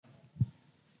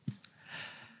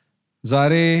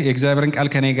ዛሬ የእግዚአብሔርን ቃል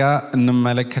ከኔ ጋር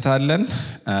እንመለከታለን።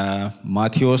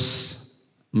 ማቴዎስ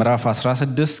ምዕራፍ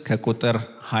 16 ከቁጥር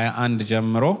 21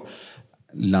 ጀምሮ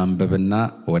ላንብብና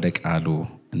ወደ ቃሉ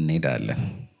እንሄዳለን።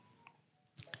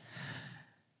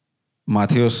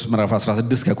 ማቴዎስ ምዕራፍ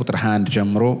 16 ከቁጥር 21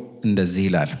 ጀምሮ እንደዚህ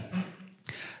ይላል።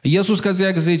 ኢየሱስ ከዚያ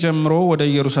ጊዜ ጀምሮ ወደ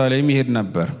ኢየሩሳሌም ይሄድ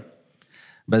ነበር።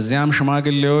 በዚያም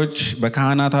ሽማግሌዎች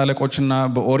በካህናት አለቆችና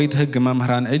በኦሪት ሕግ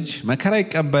መምህራን እጅ መከራ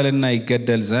ይቀበልና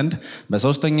ይገደል ዘንድ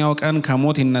በሦስተኛው ቀን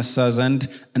ከሞት ይነሳ ዘንድ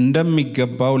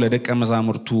እንደሚገባው ለደቀ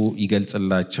መዛሙርቱ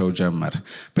ይገልጽላቸው ጀመር።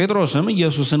 ጴጥሮስም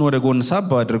ኢየሱስን ወደ ጎን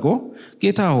ሳብ አድርጎ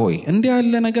ጌታ ሆይ እንዲህ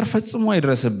ያለ ነገር ፈጽሞ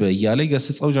አይድረስብህ እያለ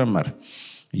ይገስጸው ጀመር።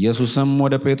 ኢየሱስም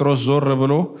ወደ ጴጥሮስ ዞር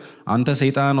ብሎ አንተ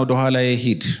ሰይጣን ወደ ኋላዬ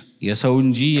ሂድ፣ የሰው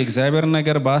እንጂ የእግዚአብሔር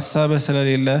ነገር በሐሳብህ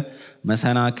ስለሌለ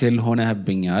መሰናክል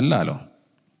ሆነህብኛል አለው።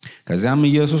 ከዚያም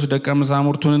ኢየሱስ ደቀ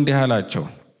መዛሙርቱን እንዲህ አላቸው፣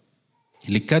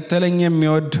 ሊከተለኝ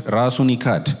የሚወድ ራሱን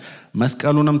ይካድ፣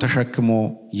 መስቀሉንም ተሸክሞ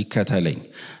ይከተለኝ።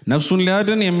 ነፍሱን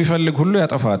ሊያድን የሚፈልግ ሁሉ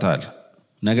ያጠፋታል፣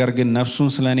 ነገር ግን ነፍሱን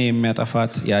ስለኔ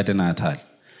የሚያጠፋት ያድናታል።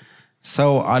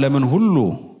 ሰው ዓለምን ሁሉ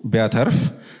ቢያተርፍ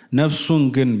ነፍሱን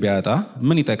ግን ቢያጣ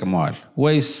ምን ይጠቅመዋል?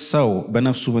 ወይስ ሰው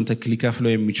በነፍሱ ምትክ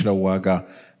ሊከፍለው የሚችለው ዋጋ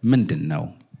ምንድን ነው?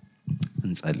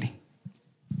 እንጸልይ።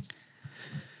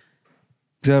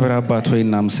 እግዚአብሔር አባት ሆይ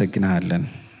እናመሰግንሃለን።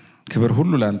 ክብር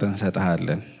ሁሉ ላንተ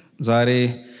እንሰጥሃለን። ዛሬ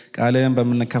ቃልህን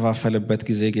በምንከፋፈልበት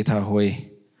ጊዜ ጌታ ሆይ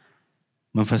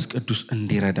መንፈስ ቅዱስ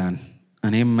እንዲረዳን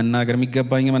እኔም መናገር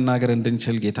የሚገባኝ መናገር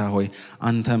እንድንችል ጌታ ሆይ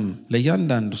አንተም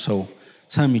ለእያንዳንዱ ሰው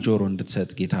ሰሚ ጆሮ እንድትሰጥ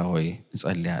ጌታ ሆይ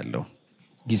እጸልያለሁ።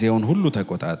 ጊዜውን ሁሉ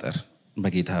ተቆጣጠር፣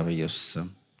 በጌታ በኢየሱስ ስም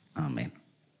አሜን።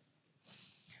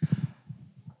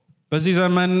 በዚህ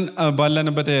ዘመን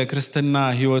ባለንበት የክርስትና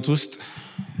ሕይወት ውስጥ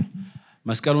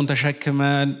መስቀሉን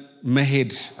ተሸክመን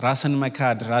መሄድ፣ ራስን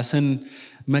መካድ፣ ራስን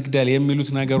መግደል የሚሉት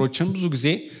ነገሮችን ብዙ ጊዜ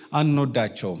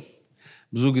አንወዳቸውም።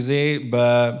 ብዙ ጊዜ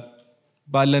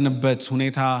ባለንበት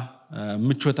ሁኔታ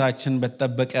ምቾታችን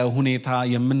በተጠበቀ ሁኔታ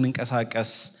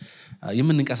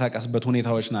የምንንቀሳቀስበት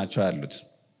ሁኔታዎች ናቸው ያሉት።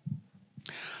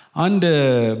 አንድ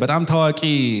በጣም ታዋቂ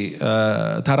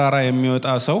ተራራ የሚወጣ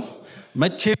ሰው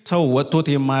መቼ ሰው ወጥቶት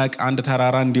የማያውቅ አንድ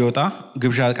ተራራ እንዲወጣ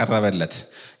ግብዣ ቀረበለት።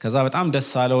 ከዛ በጣም ደስ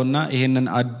አለውና ይሄንን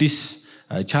አዲስ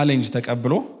ቻሌንጅ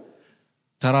ተቀብሎ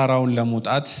ተራራውን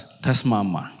ለመውጣት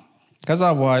ተስማማ። ከዛ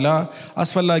በኋላ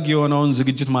አስፈላጊ የሆነውን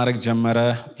ዝግጅት ማድረግ ጀመረ።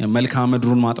 መልክዓ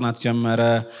ምድሩን ማጥናት ጀመረ።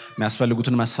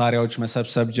 የሚያስፈልጉትን መሳሪያዎች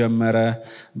መሰብሰብ ጀመረ።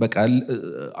 በቃ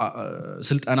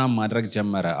ስልጠናም ማድረግ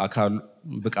ጀመረ አካል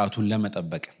ብቃቱን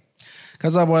ለመጠበቅ።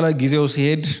 ከዛ በኋላ ጊዜው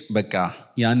ሲሄድ በቃ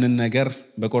ያንን ነገር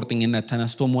በቁርጠኝነት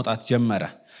ተነስቶ መውጣት ጀመረ።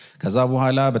 ከዛ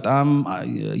በኋላ በጣም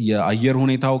የአየር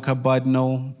ሁኔታው ከባድ ነው።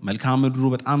 መልክዓ ምድሩ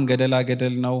በጣም ገደላ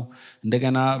ገደል ነው።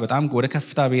 እንደገና በጣም ወደ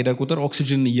ከፍታ በሄደ ቁጥር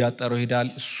ኦክሲጅን እያጠረው ይሄዳል።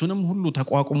 እሱንም ሁሉ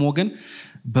ተቋቁሞ ግን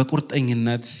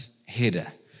በቁርጠኝነት ሄደ።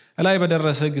 ላይ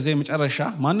በደረሰ ጊዜ መጨረሻ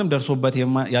ማንም ደርሶበት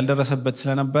ያልደረሰበት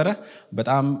ስለነበረ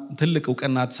በጣም ትልቅ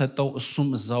እውቅና ተሰጠው። እሱም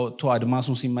እዛ ወጥቶ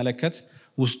አድማሱን ሲመለከት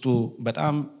ውስጡ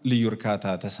በጣም ልዩ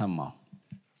እርካታ ተሰማው።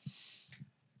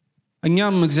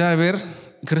 እኛም እግዚአብሔር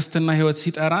ክርስትና ሕይወት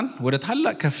ሲጠራን ወደ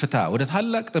ታላቅ ከፍታ፣ ወደ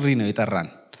ታላቅ ጥሪ ነው የጠራን።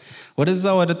 ወደዛ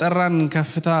ወደ ጠራን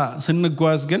ከፍታ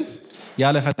ስንጓዝ ግን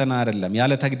ያለ ፈተና አይደለም፣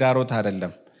 ያለ ተግዳሮት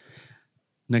አይደለም።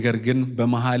 ነገር ግን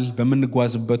በመሃል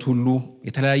በምንጓዝበት ሁሉ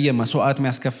የተለያየ መስዋዕት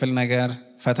የሚያስከፍል ነገር፣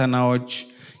 ፈተናዎች፣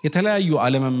 የተለያዩ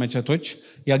አለመመቸቶች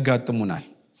ያጋጥሙናል።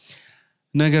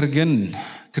 ነገር ግን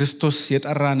ክርስቶስ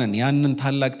የጠራንን ያንን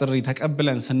ታላቅ ጥሪ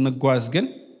ተቀብለን ስንጓዝ ግን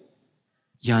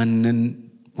ያንን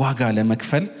ዋጋ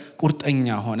ለመክፈል ቁርጠኛ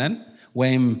ሆነን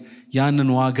ወይም ያንን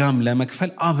ዋጋም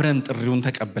ለመክፈል አብረን ጥሪውን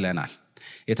ተቀብለናል።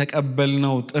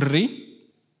 የተቀበልነው ጥሪ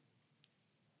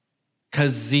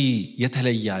ከዚህ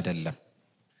የተለየ አይደለም።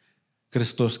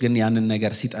 ክርስቶስ ግን ያንን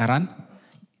ነገር ሲጠራን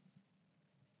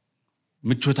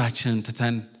ምቾታችንን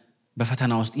ትተን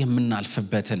በፈተና ውስጥ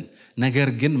የምናልፍበትን ነገር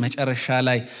ግን መጨረሻ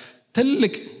ላይ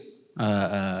ትልቅ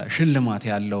ሽልማት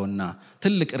ያለውና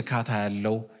ትልቅ እርካታ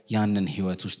ያለው ያንን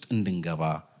ሕይወት ውስጥ እንድንገባ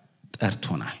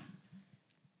ጠርቶናል።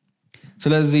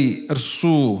 ስለዚህ እርሱ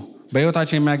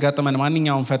በሕይወታችን የሚያጋጥመን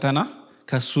ማንኛውም ፈተና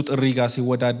ከሱ ጥሪ ጋር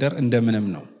ሲወዳደር እንደምንም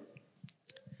ነው።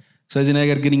 ስለዚህ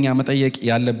ነገር ግን እኛ መጠየቅ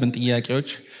ያለብን ጥያቄዎች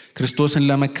ክርስቶስን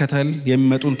ለመከተል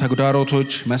የሚመጡን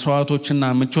ተግዳሮቶች፣ መስዋዕቶችና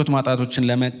ምቾት ማጣቶችን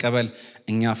ለመቀበል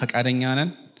እኛ ፈቃደኛ ነን?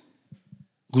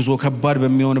 ጉዞ ከባድ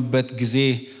በሚሆንበት ጊዜ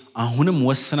አሁንም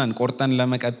ወስነን ቆርጠን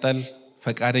ለመቀጠል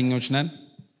ፈቃደኞች ነን?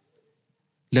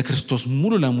 ለክርስቶስ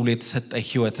ሙሉ ለሙሉ የተሰጠ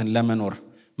ሕይወትን ለመኖር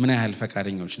ምን ያህል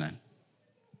ፈቃደኞች ነን?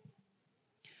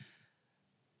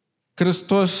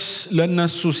 ክርስቶስ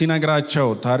ለነሱ ሲነግራቸው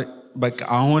በቃ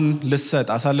አሁን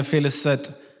አሳልፌ ልሰጥ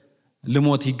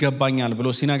ልሞት ይገባኛል ብሎ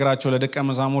ሲነግራቸው ለደቀ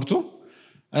መዛሙርቱ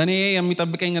እኔ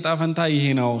የሚጠብቀኝ ዕጣ ፈንታ ይሄ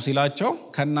ነው ሲላቸው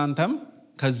ከናንተም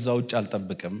ከዛ ውጭ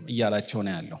አልጠብቅም እያላቸው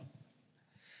ነው ያለው።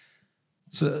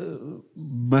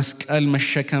 መስቀል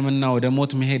መሸከምና ወደ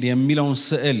ሞት መሄድ የሚለውን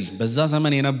ስዕል በዛ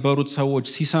ዘመን የነበሩት ሰዎች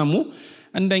ሲሰሙ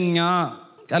እንደኛ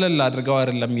ቀለል አድርገው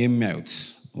አይደለም የሚያዩት።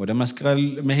 ወደ መስቀል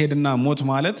መሄድና ሞት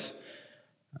ማለት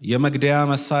የመግደያ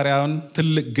መሳሪያውን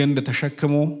ትልቅ ግንድ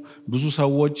ተሸክሞ ብዙ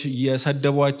ሰዎች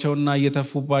እየሰደቧቸውና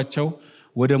እየተፉባቸው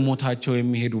ወደ ሞታቸው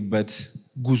የሚሄዱበት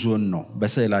ጉዞን ነው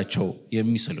በስዕላቸው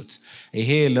የሚስሉት።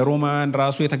 ይሄ ለሮማውያን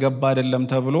ራሱ የተገባ አይደለም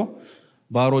ተብሎ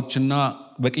ባሮችና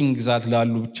በቅኝ ግዛት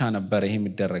ላሉ ብቻ ነበር ይሄ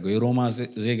የሚደረገው። የሮማ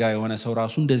ዜጋ የሆነ ሰው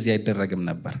ራሱ እንደዚህ አይደረግም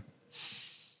ነበር።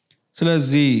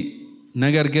 ስለዚህ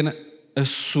ነገር ግን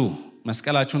እሱ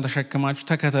መስቀላችሁን ተሸክማችሁ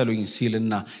ተከተሉኝ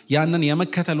ሲልና ያንን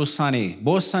የመከተል ውሳኔ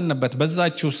በወሰንበት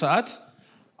በዛችው ሰዓት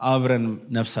አብረን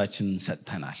ነፍሳችንን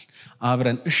ሰጥተናል።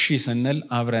 አብረን እሺ ስንል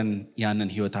አብረን ያንን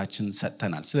ህይወታችን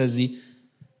ሰጥተናል። ስለዚህ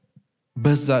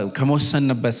በዛ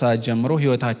ከመወሰንበት ሰዓት ጀምሮ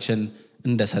ህይወታችን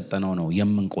እንደሰጠነው ነው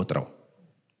የምንቆጥረው።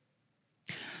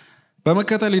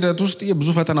 በመከተል ሂደት ውስጥ ብዙ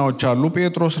ፈተናዎች አሉ።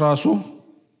 ጴጥሮስ ራሱ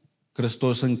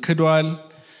ክርስቶስን ክዷል።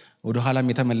 ወደ ኋላም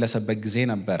የተመለሰበት ጊዜ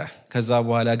ነበረ። ከዛ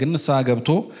በኋላ ግን ንስሐ ገብቶ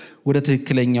ወደ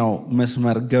ትክክለኛው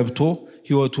መስመር ገብቶ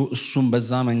ህይወቱ እሱም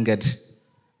በዛ መንገድ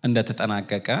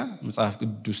እንደተጠናቀቀ መጽሐፍ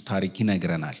ቅዱስ ታሪክ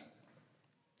ይነግረናል።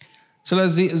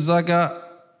 ስለዚህ እዛ ጋር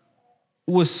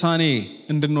ውሳኔ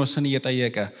እንድንወስን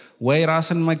እየጠየቀ ወይ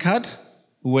ራስን መካድ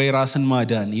ወይ ራስን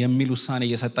ማዳን የሚል ውሳኔ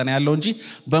እየሰጠን ያለው እንጂ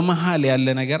በመሃል ያለ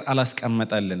ነገር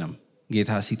አላስቀመጠልንም።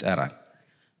 ጌታ ሲጠራን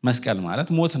መስቀል ማለት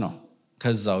ሞት ነው፣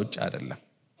 ከዛ ውጭ አይደለም።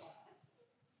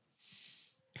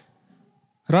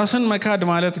 ራስን መካድ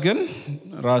ማለት ግን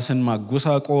ራስን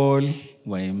ማጎሳቆል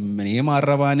ወይም እኔ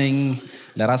ማረባ ነኝ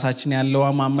ለራሳችን ያለው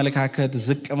አመለካከት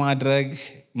ዝቅ ማድረግ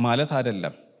ማለት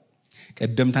አይደለም።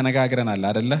 ቀደም ተነጋግረናል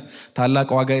አይደለ? ታላቅ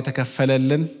ዋጋ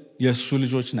የተከፈለልን የሱ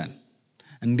ልጆች ነን።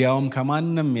 እንዲያውም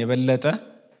ከማንም የበለጠ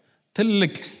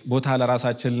ትልቅ ቦታ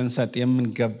ለራሳችን ልንሰጥ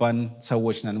የምንገባን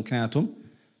ሰዎች ነን። ምክንያቱም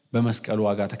በመስቀሉ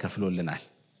ዋጋ ተከፍሎልናል፣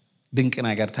 ድንቅ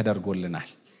ነገር ተደርጎልናል።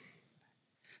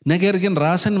 ነገር ግን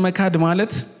ራስን መካድ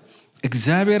ማለት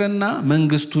እግዚአብሔርና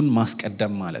መንግስቱን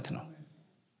ማስቀደም ማለት ነው።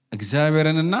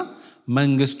 እግዚአብሔርንና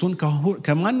መንግስቱን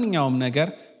ከማንኛውም ነገር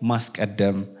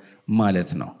ማስቀደም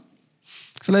ማለት ነው።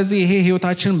 ስለዚህ ይሄ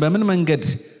ህይወታችንን በምን መንገድ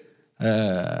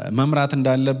መምራት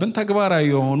እንዳለብን ተግባራዊ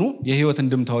የሆኑ የህይወት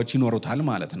እንድምታዎች ይኖሩታል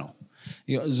ማለት ነው።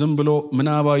 ዝም ብሎ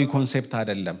ምናባዊ ኮንሴፕት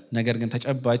አይደለም፣ ነገር ግን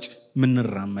ተጨባጭ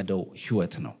የምንራመደው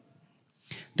ህይወት ነው።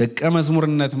 ደቀ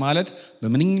መዝሙርነት ማለት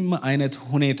በምንም አይነት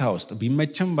ሁኔታ ውስጥ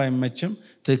ቢመችም ባይመችም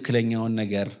ትክክለኛውን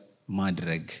ነገር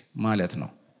ማድረግ ማለት ነው።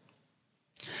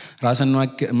 ራስን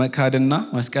መካድና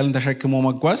መስቀልን ተሸክሞ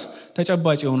መጓዝ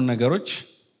ተጨባጭ የሆኑ ነገሮች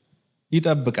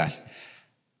ይጠብቃል።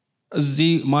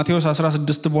 እዚህ ማቴዎስ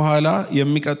 16 በኋላ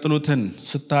የሚቀጥሉትን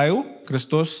ስታዩ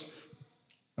ክርስቶስ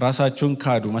ራሳችሁን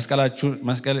ካዱ፣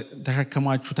 መስቀል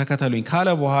ተሸክማችሁ ተከተሉኝ ካለ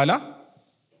በኋላ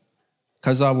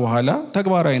ከዛ በኋላ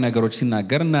ተግባራዊ ነገሮች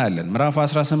ሲናገር እናያለን። ምዕራፍ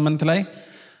 18 ላይ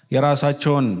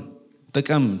የራሳቸውን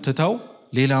ጥቅም ትተው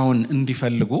ሌላውን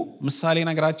እንዲፈልጉ ምሳሌ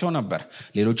ነግራቸው ነበር።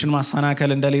 ሌሎችን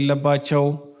ማሰናከል እንደሌለባቸው፣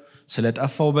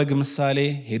 ስለጠፋው በግ ምሳሌ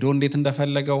ሄዶ እንዴት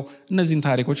እንደፈለገው እነዚህን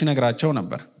ታሪኮች ይነግራቸው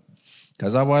ነበር።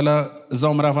 ከዛ በኋላ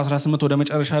እዛው ምዕራፍ 18 ወደ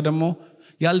መጨረሻ ደግሞ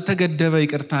ያልተገደበ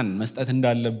ይቅርታን መስጠት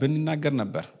እንዳለብን ይናገር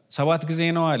ነበር። 7 ጊዜ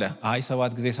ነው አለ። አይ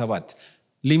 7 ጊዜ 7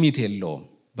 ሊሚት የለውም፣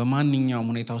 በማንኛውም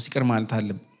ሁኔታ ውስጥ ይቅር ማለት አለ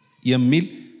የሚል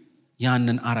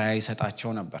ያንን አራያ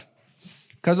ይሰጣቸው ነበር።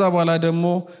 ከዛ በኋላ ደግሞ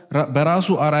በራሱ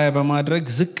አራያ በማድረግ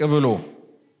ዝቅ ብሎ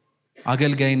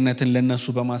አገልጋይነትን ለነሱ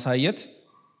በማሳየት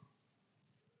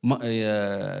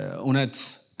እውነት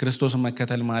ክርስቶስን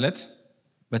መከተል ማለት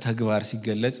በተግባር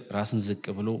ሲገለጽ ራስን ዝቅ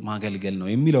ብሎ ማገልገል ነው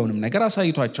የሚለውንም ነገር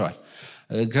አሳይቷቸዋል።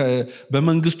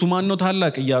 በመንግስቱ ማን ነው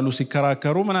ታላቅ እያሉ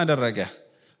ሲከራከሩ ምን አደረገ?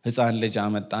 ሕፃን ልጅ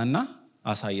አመጣና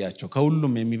አሳያቸው።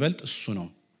 ከሁሉም የሚበልጥ እሱ ነው።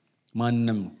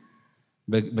 ማንም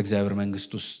በእግዚአብሔር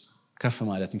መንግስት ውስጥ ከፍ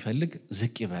ማለት የሚፈልግ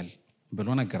ዝቅ ይበል ብሎ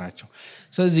ነገራቸው።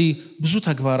 ስለዚህ ብዙ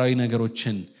ተግባራዊ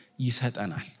ነገሮችን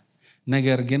ይሰጠናል።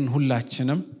 ነገር ግን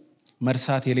ሁላችንም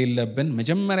መርሳት የሌለብን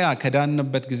መጀመሪያ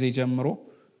ከዳንበት ጊዜ ጀምሮ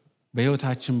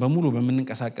በህይወታችን በሙሉ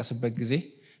በምንንቀሳቀስበት ጊዜ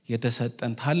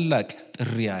የተሰጠን ታላቅ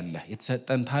ጥሪ አለ፣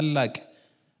 የተሰጠን ታላቅ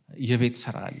የቤት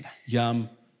ስራ አለ። ያም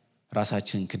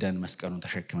ራሳችን ክደን መስቀሉን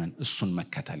ተሸክመን እሱን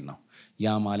መከተል ነው።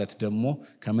 ያ ማለት ደግሞ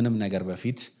ከምንም ነገር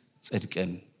በፊት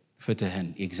ጽድቅን፣ ፍትህን፣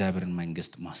 የእግዚአብሔርን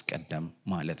መንግስት ማስቀደም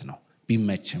ማለት ነው፣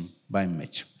 ቢመችም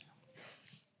ባይመችም።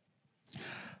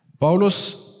 ጳውሎስ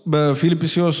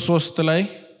በፊልጵስዩስ 3 ላይ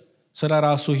ስለ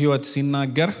ራሱ ህይወት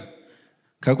ሲናገር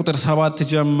ከቁጥር 7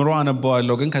 ጀምሮ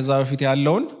አነበዋለሁ፣ ግን ከዛ በፊት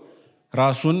ያለውን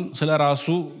ራሱን ስለ ራሱ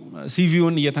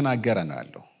ሲቪውን እየተናገረ ነው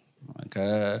ያለው።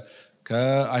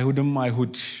 ከአይሁድም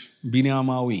አይሁድ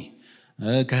ቢንያማዊ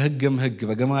ከሕግም ሕግ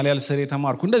በገማልያል ስር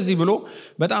የተማርኩ እንደዚህ ብሎ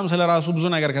በጣም ስለራሱ ብዙ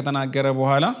ነገር ከተናገረ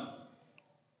በኋላ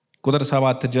ቁጥር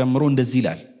 7 ጀምሮ እንደዚህ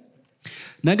ይላል።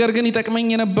 ነገር ግን ይጠቅመኝ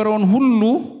የነበረውን ሁሉ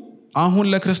አሁን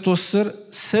ለክርስቶስ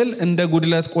ስል እንደ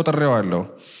ጉድለት ቆጥሬዋለሁ።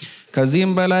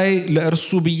 ከዚህም በላይ ለእርሱ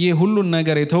ብዬ ሁሉን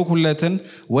ነገር የተውኩለትን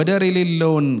ወደር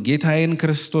የሌለውን ጌታዬን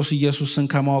ክርስቶስ ኢየሱስን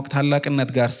ከማወቅ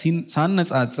ታላቅነት ጋር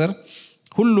ሳነጻጽር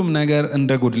ሁሉም ነገር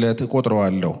እንደ ጉድለት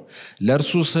እቆጥረዋለሁ።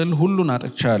 ለእርሱ ስል ሁሉን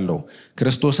አጥቻለሁ፣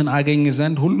 ክርስቶስን አገኝ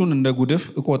ዘንድ ሁሉን እንደ ጉድፍ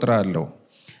እቆጥራለሁ።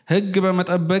 ሕግ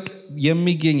በመጠበቅ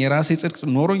የሚገኝ የራሴ ጽድቅ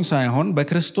ኖሮኝ ሳይሆን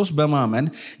በክርስቶስ በማመን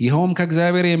ይኸውም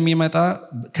ከእግዚአብሔር የሚመጣ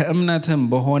ከእምነትም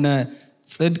በሆነ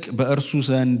ጽድቅ በእርሱ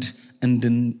ዘንድ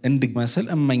እንድመስል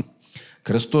እመኝ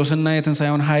ክርስቶስና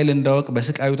የትንሣኤውን ኃይል እንዳውቅ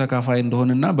በስቃዩ ተካፋይ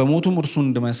እንደሆንና በሞቱም እርሱን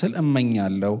እንድመስል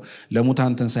እመኛለሁ።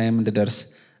 ለሙታን ትንሣኤም እንድደርስ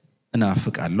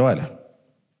እናፍቃለሁ አለ።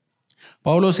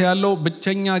 ጳውሎስ ያለው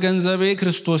ብቸኛ ገንዘቤ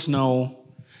ክርስቶስ ነው፣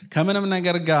 ከምንም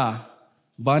ነገር ጋር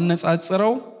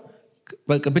ባነጻጽረው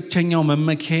ብቸኛው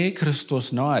መመኪያዬ ክርስቶስ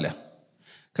ነው አለ።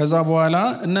 ከዛ በኋላ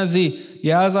እነዚህ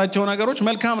የያዛቸው ነገሮች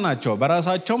መልካም ናቸው፣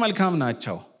 በራሳቸው መልካም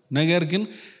ናቸው። ነገር ግን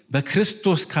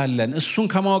በክርስቶስ ካለን እሱን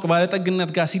ከማወቅ ባለጠግነት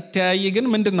ጋር ሲተያይ ግን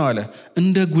ምንድን ነው አለ?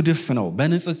 እንደ ጉድፍ ነው፣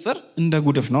 በንጽጽር እንደ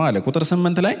ጉድፍ ነው አለ። ቁጥር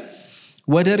 8 ላይ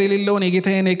ወደር የሌለውን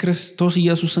የጌታዬን የክርስቶስ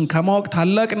ኢየሱስን ከማወቅ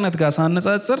ታላቅነት ጋር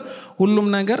ሳነጻጽር ሁሉም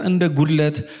ነገር እንደ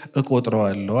ጉድለት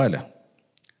እቆጥረዋለሁ አለ።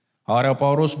 ሐዋርያው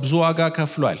ጳውሎስ ብዙ ዋጋ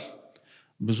ከፍሏል።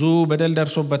 ብዙ በደል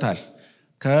ደርሶበታል።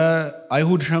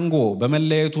 ከአይሁድ ሸንጎ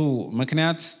በመለየቱ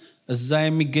ምክንያት እዛ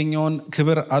የሚገኘውን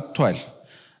ክብር አጥቷል።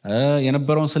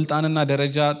 የነበረውን ስልጣንና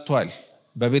ደረጃ አጥቷል።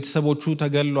 በቤተሰቦቹ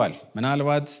ተገሏል።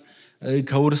 ምናልባት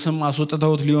ከውርስም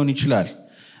አስወጥተውት ሊሆን ይችላል።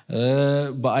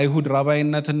 በአይሁድ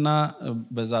ራባይነትና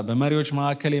በዛ በመሪዎች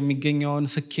መካከል የሚገኘውን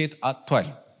ስኬት አጥቷል።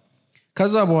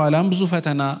 ከዛ በኋላም ብዙ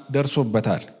ፈተና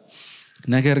ደርሶበታል።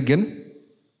 ነገር ግን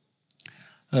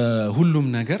ሁሉም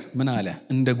ነገር ምን አለ?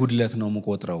 እንደ ጉድለት ነው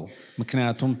የምቆጥረው፣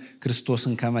 ምክንያቱም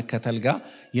ክርስቶስን ከመከተል ጋር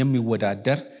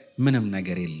የሚወዳደር ምንም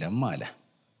ነገር የለም አለ።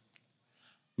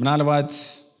 ምናልባት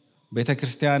ቤተ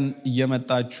ክርስቲያን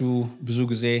እየመጣችሁ ብዙ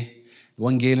ጊዜ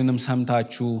ወንጌልንም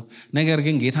ሰምታችሁ ነገር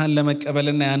ግን ጌታን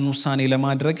ለመቀበልና ያን ውሳኔ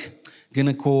ለማድረግ ግን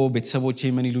እኮ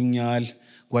ቤተሰቦቼ ምን ይሉኛል፣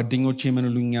 ጓደኞቼ ምን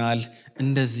ይሉኛል፣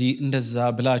 እንደዚህ እንደዛ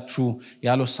ብላችሁ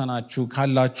ያልወሰናችሁ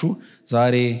ካላችሁ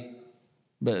ዛሬ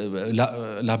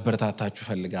ላበረታታችሁ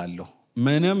ፈልጋለሁ።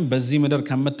 ምንም በዚህ ምድር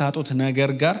ከምታጡት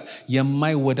ነገር ጋር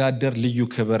የማይወዳደር ልዩ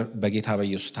ክብር በጌታ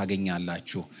በኢየሱስ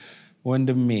ታገኛላችሁ።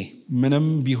 ወንድሜ ምንም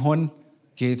ቢሆን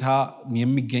ጌታ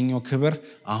የሚገኘው ክብር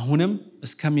አሁንም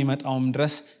እስከሚመጣውም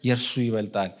ድረስ የእርሱ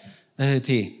ይበልጣል። እህቴ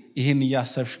ይህን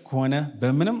እያሰብሽ ከሆነ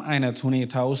በምንም አይነት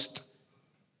ሁኔታ ውስጥ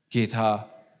ጌታ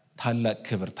ታላቅ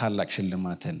ክብር፣ ታላቅ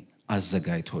ሽልማትን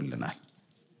አዘጋጅቶልናል።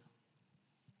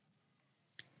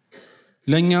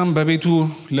 ለእኛም በቤቱ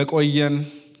ለቆየን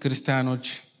ክርስቲያኖች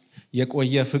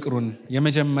የቆየ ፍቅሩን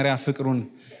የመጀመሪያ ፍቅሩን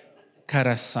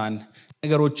ከረሳን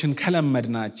ነገሮችን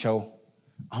ከለመድናቸው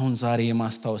አሁን ዛሬ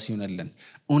የማስታወስ ይሆንልን።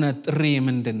 እውነት ጥሪ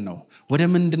ምንድን ነው? ወደ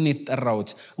ምንድን ነው የተጠራሁት?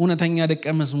 እውነተኛ ደቀ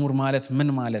መዝሙር ማለት ምን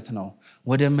ማለት ነው?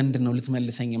 ወደ ምንድን ነው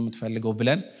ልትመልሰኝ የምትፈልገው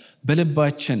ብለን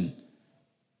በልባችን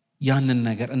ያንን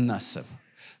ነገር እናስብ።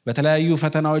 በተለያዩ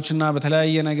ፈተናዎችና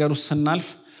በተለያየ ነገር ውስጥ ስናልፍ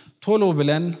ቶሎ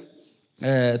ብለን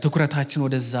ትኩረታችን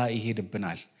ወደዛ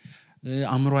ይሄድብናል።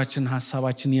 አእምሯችን፣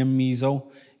 ሀሳባችን የሚይዘው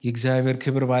የእግዚአብሔር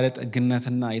ክብር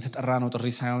ባለጠግነትና የተጠራነው ጥሪ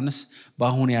ሳይሆንስ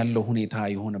በአሁን ያለው ሁኔታ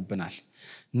ይሆንብናል።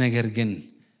 ነገር ግን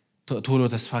ቶሎ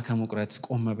ተስፋ ከመቁረጥ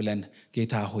ቆም ብለን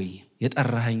ጌታ ሆይ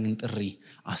የጠራኸኝን ጥሪ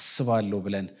አስባለሁ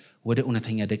ብለን ወደ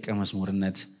እውነተኛ ደቀ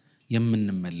መዝሙርነት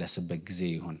የምንመለስበት ጊዜ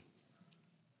ይሆን።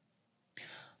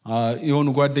 የሆኑ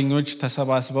ጓደኞች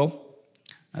ተሰባስበው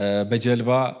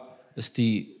በጀልባ እስቲ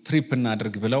ትሪፕ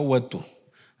እናድርግ ብለው ወጡ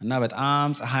እና በጣም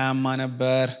ፀሐያማ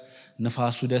ነበር።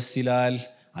 ንፋሱ ደስ ይላል።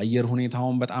 አየር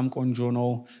ሁኔታውን በጣም ቆንጆ ነው።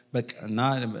 እና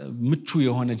ምቹ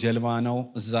የሆነ ጀልባ ነው።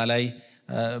 እዛ ላይ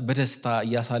በደስታ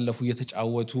እያሳለፉ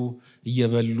እየተጫወቱ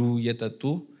እየበሉ እየጠጡ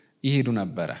ይሄዱ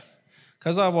ነበረ።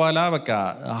 ከዛ በኋላ በቃ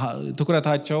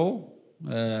ትኩረታቸው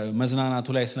መዝናናቱ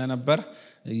ላይ ስለነበር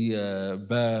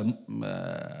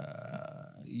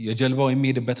የጀልባው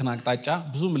የሚሄድበትን አቅጣጫ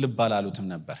ብዙም ልብ አላሉትም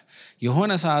ነበር።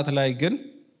 የሆነ ሰዓት ላይ ግን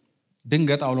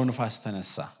ድንገት አውሎ ንፋስ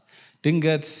ተነሳ።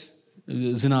 ድንገት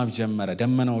ዝናብ ጀመረ።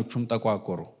 ደመናዎቹም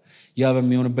ጠቋቆሩ። ያ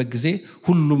በሚሆንበት ጊዜ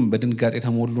ሁሉም በድንጋጤ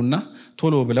የተሞሉና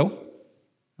ቶሎ ብለው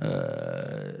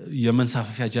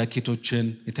የመንሳፈፊያ ጃኬቶችን፣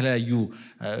 የተለያዩ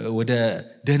ወደ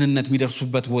ደህንነት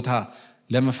የሚደርሱበት ቦታ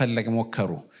ለመፈለግ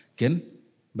ሞከሩ። ግን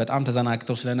በጣም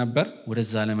ተዘናግተው ስለነበር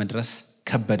ወደዛ ለመድረስ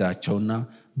ከበዳቸውና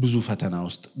ብዙ ፈተና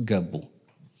ውስጥ ገቡ።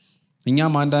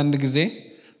 እኛም አንዳንድ ጊዜ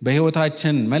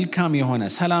በህይወታችን መልካም የሆነ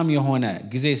ሰላም የሆነ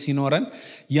ጊዜ ሲኖረን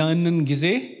ያንን ጊዜ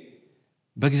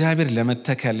በእግዚአብሔር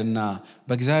ለመተከልና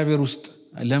በእግዚአብሔር ውስጥ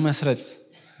ለመስረጽ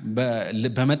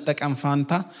በመጠቀም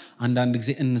ፋንታ አንዳንድ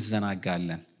ጊዜ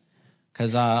እንዘናጋለን።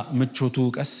 ከዛ ምቾቱ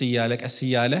ቀስ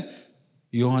እያለ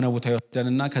የሆነ ቦታ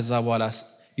ይወስደንና ከዛ በኋላ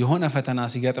የሆነ ፈተና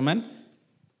ሲገጥመን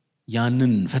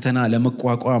ያንን ፈተና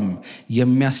ለመቋቋም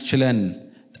የሚያስችለን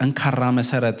ጠንካራ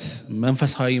መሰረት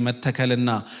መንፈሳዊ መተከልና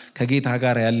ከጌታ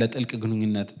ጋር ያለ ጥልቅ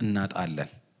ግንኙነት እናጣለን።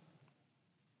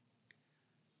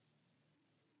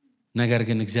 ነገር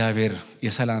ግን እግዚአብሔር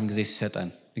የሰላም ጊዜ ሲሰጠን፣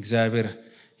 እግዚአብሔር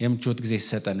የምቾት ጊዜ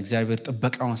ሲሰጠን፣ እግዚአብሔር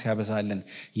ጥበቃውን ሲያበዛልን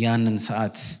ያንን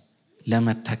ሰዓት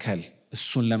ለመተከል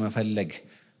እሱን ለመፈለግ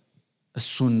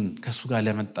እሱን ከሱ ጋር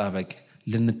ለመጣበቅ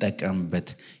ልንጠቀምበት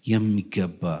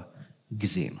የሚገባ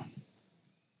ጊዜ ነው።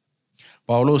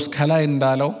 ጳውሎስ ከላይ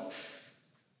እንዳለው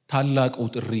ታላቁ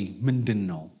ጥሪ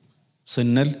ምንድነው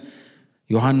ስንል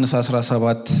ዮሐንስ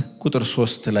 17 ቁጥር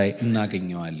 3 ላይ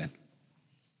እናገኘዋለን።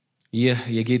 ይህ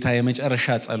የጌታ የመጨረሻ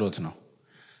ጸሎት ነው።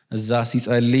 እዛ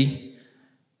ሲጸልይ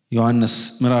ዮሐንስ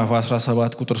ምዕራፍ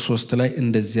 17 ቁጥር 3 ላይ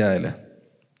እንደዚህ አለ።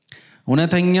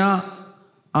 እውነተኛ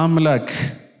አምላክ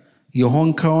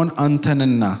የሆንከውን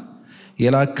አንተንና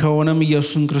የላከውንም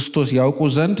ኢየሱስ ክርስቶስ ያውቁ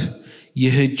ዘንድ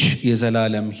ይህች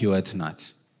የዘላለም ሕይወት ናት።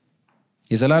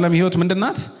 የዘላለም ሕይወት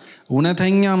ምንድናት?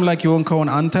 እውነተኛ አምላክ የሆንከውን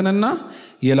አንተንና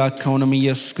የላከውንም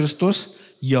ኢየሱስ ክርስቶስ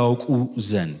ያውቁ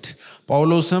ዘንድ።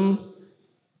 ጳውሎስም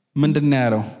ምንድነው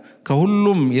ያለው?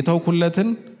 ከሁሉም የተውኩለትን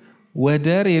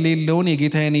ወደር የሌለውን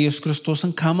የጌታዬን ኢየሱስ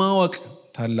ክርስቶስን ከማወቅ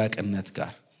ታላቅነት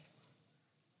ጋር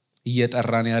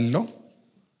እየጠራን ያለው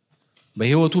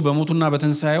በሕይወቱ በሞቱና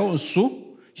በትንሣኤው እሱ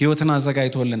ሕይወትን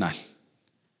አዘጋጅቶልናል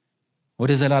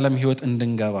ወደ ዘላለም ሕይወት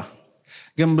እንድንገባ።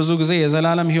 ግን ብዙ ጊዜ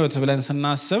የዘላለም ሕይወት ብለን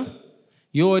ስናስብ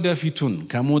የወደፊቱን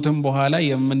ከሞትም በኋላ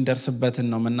የምንደርስበትን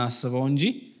ነው የምናስበው እንጂ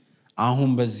አሁን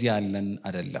በዚህ ያለን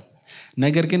አይደለም።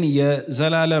 ነገር ግን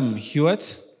የዘላለም ሕይወት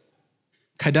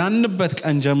ከዳንበት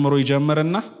ቀን ጀምሮ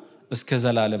ይጀምርና እስከ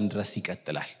ዘላለም ድረስ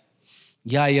ይቀጥላል።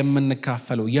 ያ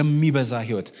የምንካፈለው የሚበዛ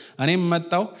ሕይወት እኔም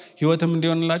መጣው ሕይወትም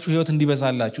እንዲሆንላችሁ ሕይወት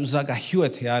እንዲበዛላችሁ እዛ ጋር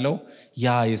ሕይወት ያለው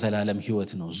ያ የዘላለም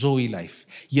ሕይወት ነው። ዞይ ላይፍ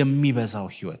የሚበዛው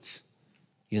ሕይወት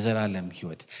የዘላለም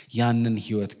ሕይወት። ያንን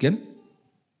ሕይወት ግን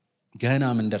ገና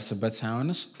የምንደርስበት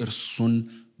ሳይሆንስ እርሱን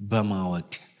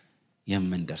በማወቅ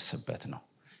የምንደርስበት ነው።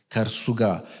 ከእርሱ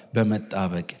ጋር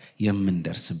በመጣበቅ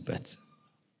የምንደርስበት።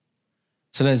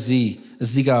 ስለዚህ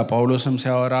እዚህ ጋር ጳውሎስም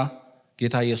ሲያወራ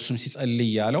ጌታ ኢየሱስም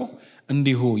ሲጸልይ ያለው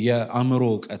እንዲሁ የአእምሮ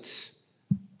ዕውቀት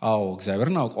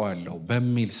እግዚአብሔርን አውቀዋለሁ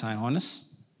በሚል ሳይሆንስ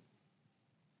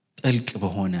ጥልቅ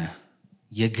በሆነ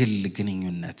የግል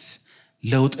ግንኙነት፣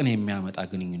 ለውጥን የሚያመጣ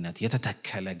ግንኙነት፣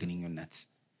 የተተከለ ግንኙነት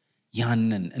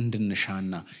ያንን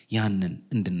እንድንሻና ያንን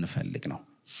እንድንፈልግ ነው።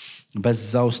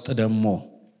 በዛ ውስጥ ደግሞ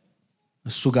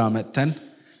እሱ ጋር መጥተን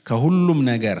ከሁሉም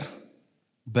ነገር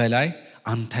በላይ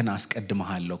አንተን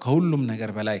አስቀድመሃለሁ፣ ከሁሉም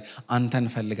ነገር በላይ አንተን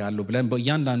እፈልጋለሁ ብለን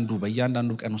በእያንዳንዱ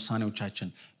ቀን ውሳኔዎቻችን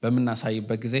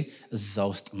በምናሳይበት ጊዜ እዛ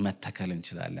ውስጥ መተከል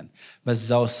እንችላለን። በዛ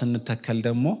ውስጥ ስንተከል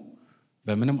ደግሞ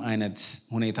በምንም አይነት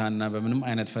ሁኔታና በምንም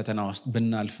አይነት ፈተና ውስጥ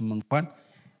ብናልፍም እንኳን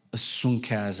እሱን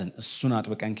ከያዘን እሱን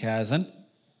አጥብቀን ከያዘን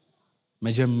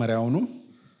መጀመሪያውኑ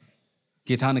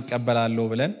ጌታን እቀበላለሁ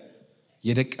ብለን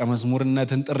የደቀ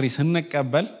መዝሙርነትን ጥሪ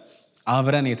ስንቀበል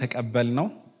አብረን የተቀበልነው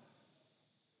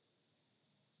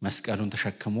መስቀሉን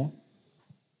ተሸክሞ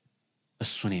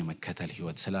እሱን የመከተል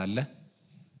ሕይወት ስላለ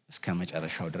እስከ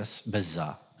መጨረሻው ድረስ በዛ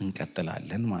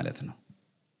እንቀጥላለን ማለት ነው።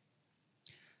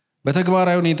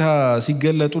 በተግባራዊ ሁኔታ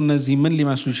ሲገለጡ እነዚህ ምን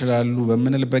ሊመስሉ ይችላሉ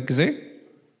በምንልበት ጊዜ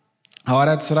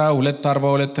ሐዋርያት ሥራ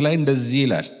 2:42 ላይ እንደዚህ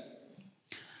ይላል።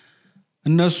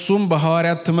 እነሱም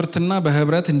በሐዋርያት ትምህርትና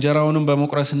በህብረት እንጀራውንም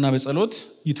በመቁረስና በጸሎት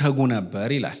ይተጉ ነበር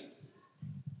ይላል።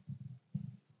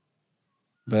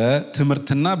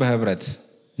 በትምህርትና በህብረት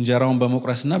እንጀራውን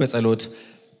በመቁረስና በጸሎት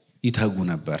ይተጉ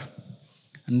ነበር።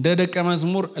 እንደ ደቀ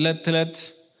መዝሙር ዕለት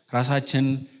ራሳችን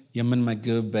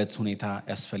የምንመግብበት ሁኔታ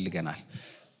ያስፈልገናል።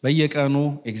 በየቀኑ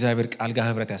እግዚአብሔር ቃል ጋር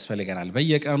ህብረት ያስፈልገናል።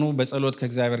 በየቀኑ በጸሎት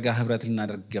ከእግዚአብሔር ጋር ህብረት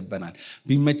ልናደርግ ይገባናል።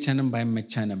 ቢመቸንም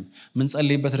ባይመቸንም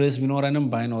ምንጸልይበት ርዕስ ቢኖረንም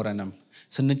ባይኖረንም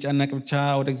ስንጨነቅ ብቻ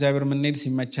ወደ እግዚአብሔር የምንሄድ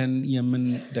ሲመቸን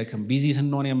የምንደክም ቢዚ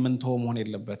ስንሆን የምንተው መሆን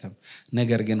የለበትም።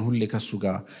 ነገር ግን ሁሌ ከሱ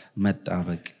ጋር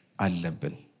መጣበቅ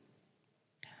አለብን።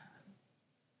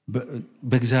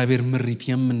 በእግዚአብሔር ምሪት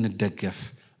የምንደገፍ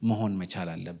መሆን መቻል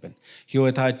አለብን።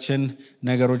 ህይወታችን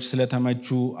ነገሮች ስለተመቹ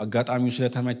አጋጣሚው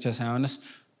ስለተመቸ ሳይሆንስ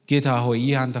ጌታ ሆይ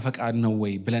ይህ አንተ ፈቃድ ነው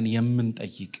ወይ ብለን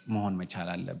የምንጠይቅ መሆን መቻል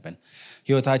አለብን።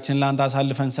 ህይወታችን ለአንተ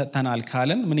አሳልፈን ሰጥተናል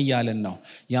ካልን ምን እያልን ነው?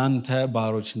 ያንተ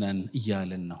ባሮች ነን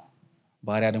እያልን ነው።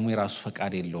 ባሪያ ደግሞ የራሱ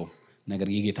ፈቃድ የለውም። ነገር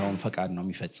የጌታውን ፈቃድ ነው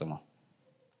የሚፈጽመው።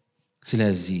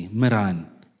 ስለዚህ ምራን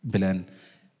ብለን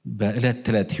በዕለት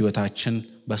ተዕለት ህይወታችን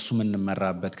በሱ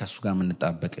የምንመራበት ከሱ ጋር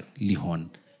የምንጣበቅ ሊሆን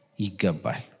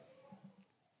ይገባል።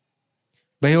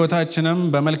 በህይወታችንም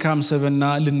በመልካም ስብዕና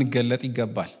ልንገለጥ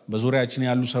ይገባል። በዙሪያችን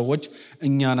ያሉ ሰዎች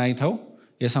እኛን አይተው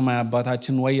የሰማይ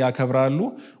አባታችን ወይ ያከብራሉ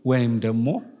ወይም ደግሞ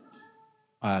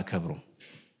አያከብሩም።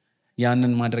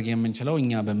 ያንን ማድረግ የምንችለው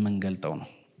እኛ በመንገልጠው ነው።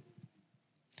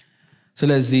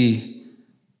 ስለዚህ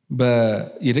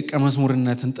የደቀ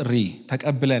መዝሙርነትን ጥሪ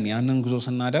ተቀብለን ያንን ጉዞ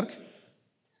ስናደርግ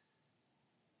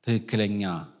ትክክለኛ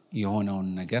የሆነውን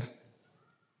ነገር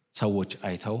ሰዎች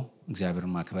አይተው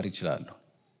እግዚአብሔርን ማክበር ይችላሉ።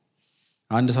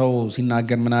 አንድ ሰው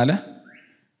ሲናገር ምን አለ?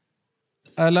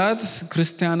 ጠላት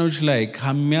ክርስቲያኖች ላይ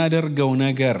ከሚያደርገው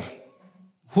ነገር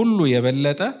ሁሉ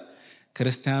የበለጠ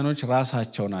ክርስቲያኖች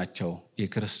ራሳቸው ናቸው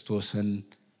የክርስቶስን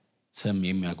ስም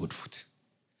የሚያጎድፉት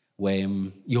ወይም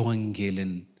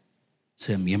የወንጌልን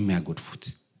ስም የሚያጎድፉት።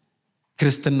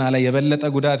 ክርስትና ላይ የበለጠ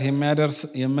ጉዳት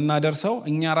የምናደርሰው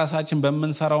እኛ ራሳችን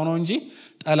በምንሰራው ነው እንጂ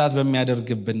ጠላት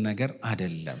በሚያደርግብን ነገር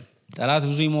አይደለም። ጠላት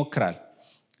ብዙ ይሞክራል።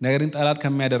 ነገር ግን ጠላት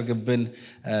ከሚያደርግብን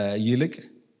ይልቅ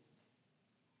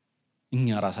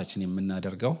እኛ ራሳችን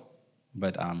የምናደርገው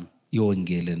በጣም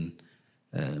የወንጌልን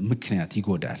ምክንያት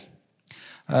ይጎዳል።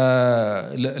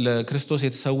 ለክርስቶስ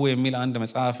የተሰዉ የሚል አንድ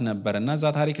መጽሐፍ ነበር እና እዛ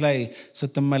ታሪክ ላይ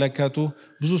ስትመለከቱ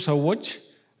ብዙ ሰዎች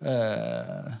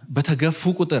በተገፉ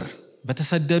ቁጥር፣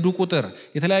 በተሰደዱ ቁጥር፣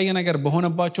 የተለያየ ነገር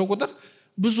በሆነባቸው ቁጥር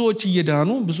ብዙዎች እየዳኑ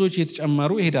ብዙዎች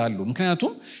እየተጨመሩ ይሄዳሉ።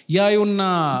 ምክንያቱም ያዩና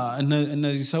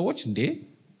እነዚህ ሰዎች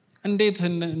እንዴት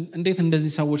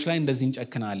እንደዚህ ሰዎች ላይ እንደዚህ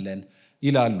እንጨክናለን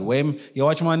ይላሉ። ወይም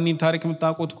የዋችማኒን ታሪክ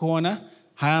የምታውቁት ከሆነ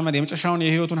 20 ዓመት የመጨረሻውን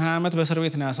የህይወቱን 20 ዓመት በእስር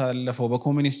ቤት ነው ያሳለፈው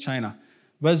በኮሚኒስት ቻይና።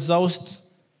 በዛ ውስጥ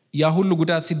ያ ሁሉ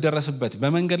ጉዳት ሲደረስበት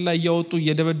በመንገድ ላይ እያወጡ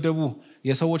እየደበደቡ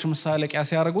የሰዎች መሳለቂያ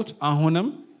ሲያደርጉት አሁንም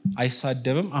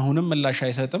አይሳደብም፣ አሁንም ምላሽ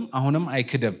አይሰጥም፣ አሁንም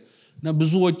አይክድም።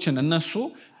 ብዙዎችን እነሱ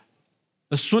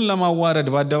እሱን ለማዋረድ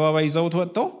በአደባባይ ይዘውት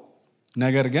ወጥተው፣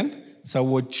 ነገር ግን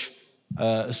ሰዎች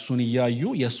እሱን እያዩ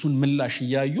የእሱን ምላሽ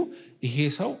እያዩ ይሄ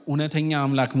ሰው እውነተኛ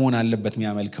አምላክ መሆን አለበት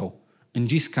የሚያመልከው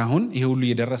እንጂ እስካሁን ይሄ ሁሉ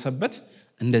እየደረሰበት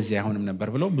እንደዚህ አይሆንም ነበር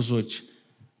ብለው ብዙዎች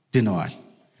ድነዋል።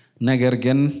 ነገር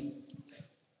ግን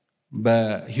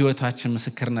በህይወታችን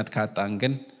ምስክርነት ካጣን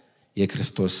ግን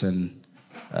የክርስቶስን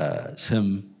ስም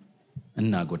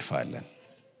እናጎድፋለን።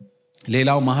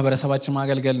 ሌላው ማህበረሰባችን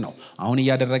ማገልገል ነው። አሁን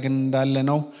እያደረግን እንዳለ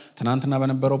ነው። ትናንትና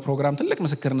በነበረው ፕሮግራም ትልቅ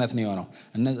ምስክርነት ነው የሆነው።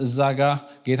 እዛ ጋር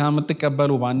ጌታ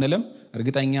የምትቀበሉ ባንልም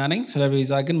እርግጠኛ ነኝ ስለ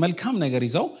ቤዛ ግን መልካም ነገር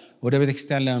ይዘው ወደ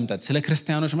ቤተክርስቲያን ለመምጣት፣ ስለ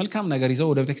ክርስቲያኖች መልካም ነገር ይዘው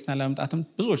ወደ ቤተክርስቲያን ለመምጣትም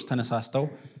ብዙዎች ተነሳስተው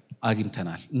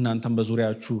አግኝተናል። እናንተም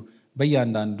በዙሪያችሁ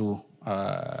በእያንዳንዱ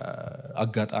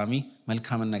አጋጣሚ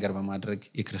መልካምን ነገር በማድረግ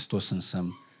የክርስቶስን ስም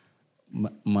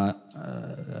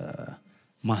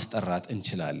ማስጠራት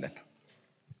እንችላለን።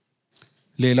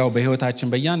 ሌላው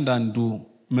በህይወታችን በእያንዳንዱ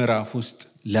ምዕራፍ ውስጥ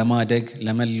ለማደግ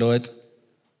ለመለወጥ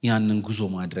ያንን ጉዞ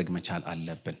ማድረግ መቻል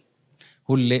አለብን።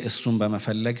 ሁሌ እሱን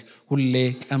በመፈለግ ሁሌ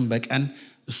ቀን በቀን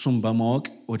እሱን በማወቅ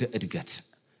ወደ እድገት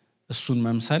እሱን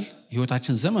መምሰል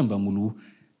ህይወታችን ዘመን በሙሉ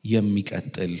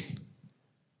የሚቀጥል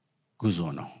ጉዞ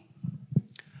ነው።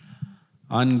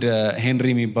 አንድ ሄንሪ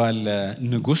የሚባል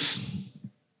ንጉስ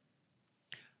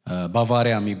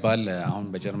ባቫሪያ የሚባል አሁን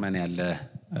በጀርመን ያለ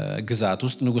ግዛት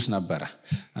ውስጥ ንጉስ ነበረ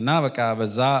እና በቃ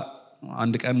በዛ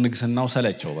አንድ ቀን ንግስናው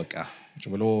ሰለቸው። በቃ ቁጭ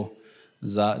ብሎ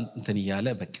እዛ እንትን እያለ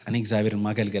በቃ እኔ እግዚአብሔርን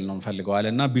ማገልገል ነው የምፈልገው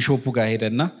አለና ቢሾፑ ጋር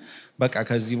ሄደና በቃ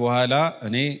ከዚህ በኋላ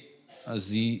እኔ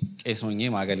እዚህ ቄስ ሆኜ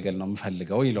ማገልገል ነው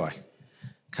የምፈልገው ይለዋል።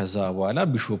 ከዛ በኋላ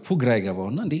ቢሾፑ ግራ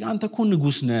ይገባውና እንዴ አንተ እኮ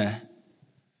ንጉስ ነህ፣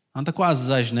 አንተ እኮ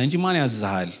አዛዥ ነህ እንጂ ማን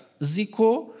ያዝሃል? እዚህ እኮ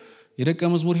የደቀ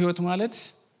መዝሙር ህይወት ማለት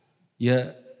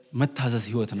የመታዘዝ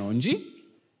ህይወት ነው እንጂ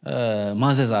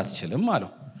ማዘዝ አትችልም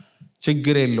አለው።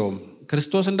 ችግር የለውም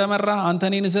ክርስቶስ እንደመራ አንተ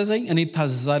እኔን እዘዘኝ፣ እኔ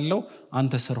እታዘዛለሁ፣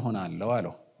 አንተ ስር ሆናለሁ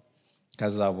አለው።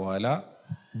 ከዛ በኋላ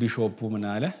ቢሾፑ ምን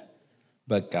አለ?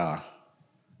 በቃ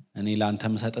እኔ ለአንተ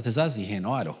የምሰጥ ትእዛዝ ይሄ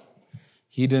ነው አለው።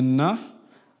 ሂድና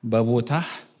በቦታህ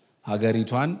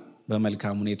ሀገሪቷን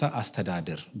በመልካም ሁኔታ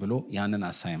አስተዳድር ብሎ ያንን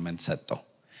አሳይመንት ሰጠው።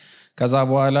 ከዛ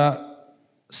በኋላ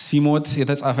ሲሞት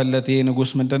የተጻፈለት ይሄ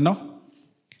ንጉስ ምንድን ነው?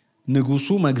 ንጉሱ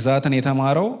መግዛትን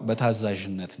የተማረው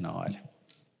በታዛዥነት ነው አለ።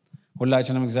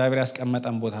 ሁላችንም እግዚአብሔር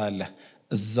ያስቀመጠን ቦታ አለ።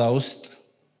 እዛ ውስጥ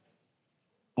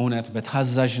እውነት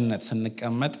በታዛዥነት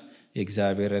ስንቀመጥ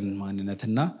የእግዚአብሔርን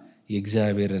ማንነትና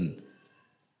የእግዚአብሔርን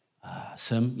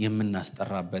ስም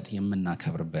የምናስጠራበት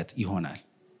የምናከብርበት ይሆናል።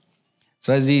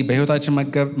 ስለዚህ በህይወታችን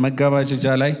መገባደጃ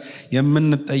ላይ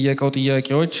የምንጠየቀው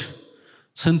ጥያቄዎች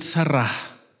ስንት ሰራህ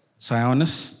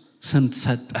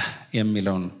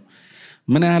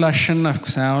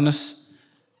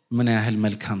ምን ያህል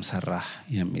መልካም ሰራህ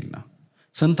የሚል ነው።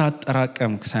 ስንት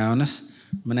አጠራቀምክ ሳይሆንስ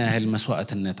ምን ያህል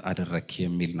መስዋዕትነት አደረክ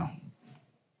የሚል ነው።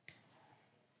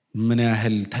 ምን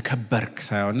ያህል ተከበርክ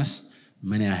ሳይሆንስ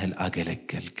ምን ያህል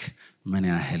አገለገልክ፣ ምን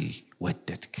ያህል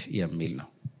ወደድክ የሚል ነው።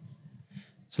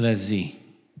 ስለዚህ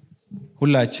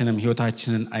ሁላችንም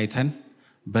ህይወታችንን አይተን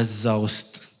በዛ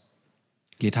ውስጥ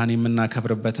ጌታን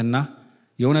የምናከብርበትና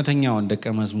የእውነተኛውን ደቀ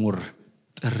መዝሙር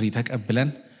ጥሪ ተቀብለን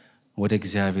ወደ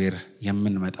እግዚአብሔር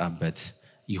የምንመጣበት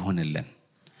ይሆንልን።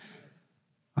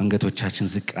 አንገቶቻችን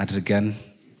ዝቅ አድርገን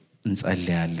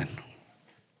እንጸልያለን።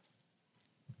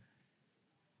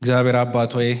 እግዚአብሔር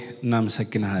አባት ሆይ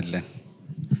እናመሰግንሃለን።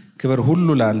 ክብር ሁሉ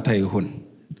ለአንተ ይሁን።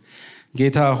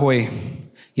 ጌታ ሆይ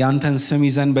ያንተን ስም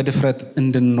ይዘን በድፍረት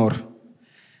እንድንኖር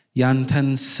ያንተን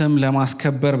ስም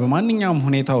ለማስከበር በማንኛውም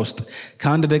ሁኔታ ውስጥ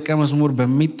ከአንድ ደቀ መዝሙር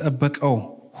በሚጠበቀው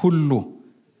ሁሉ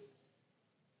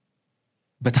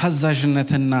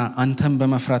በታዛዥነትና አንተን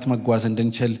በመፍራት መጓዝ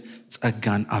እንድንችል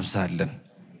ጸጋን አብዛለን።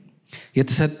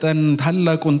 የተሰጠን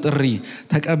ታላቁን ጥሪ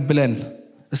ተቀብለን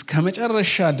እስከ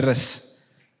መጨረሻ ድረስ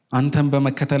አንተን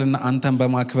በመከተልና አንተን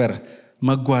በማክበር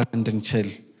መጓዝ እንድንችል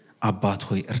አባት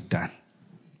ሆይ እርዳን።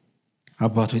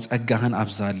 አባት ሆይ ጸጋህን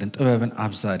አብዛልን፣ ጥበብን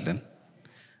አብዛልን።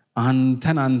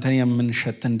 አንተን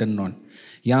የምንሸት እንድንሆን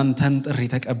ያንተን ጥሪ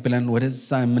ተቀብለን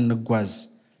ወደዛ የምንጓዝ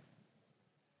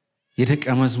የደቀ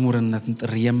መዝሙርነትን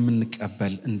ጥሪ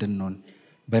የምንቀበል እንድንሆን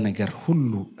በነገር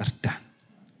ሁሉ እርዳን።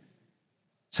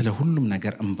 ስለ ሁሉም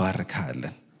ነገር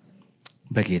እንባርካለን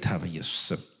በጌታ በኢየሱስ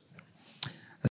ስም።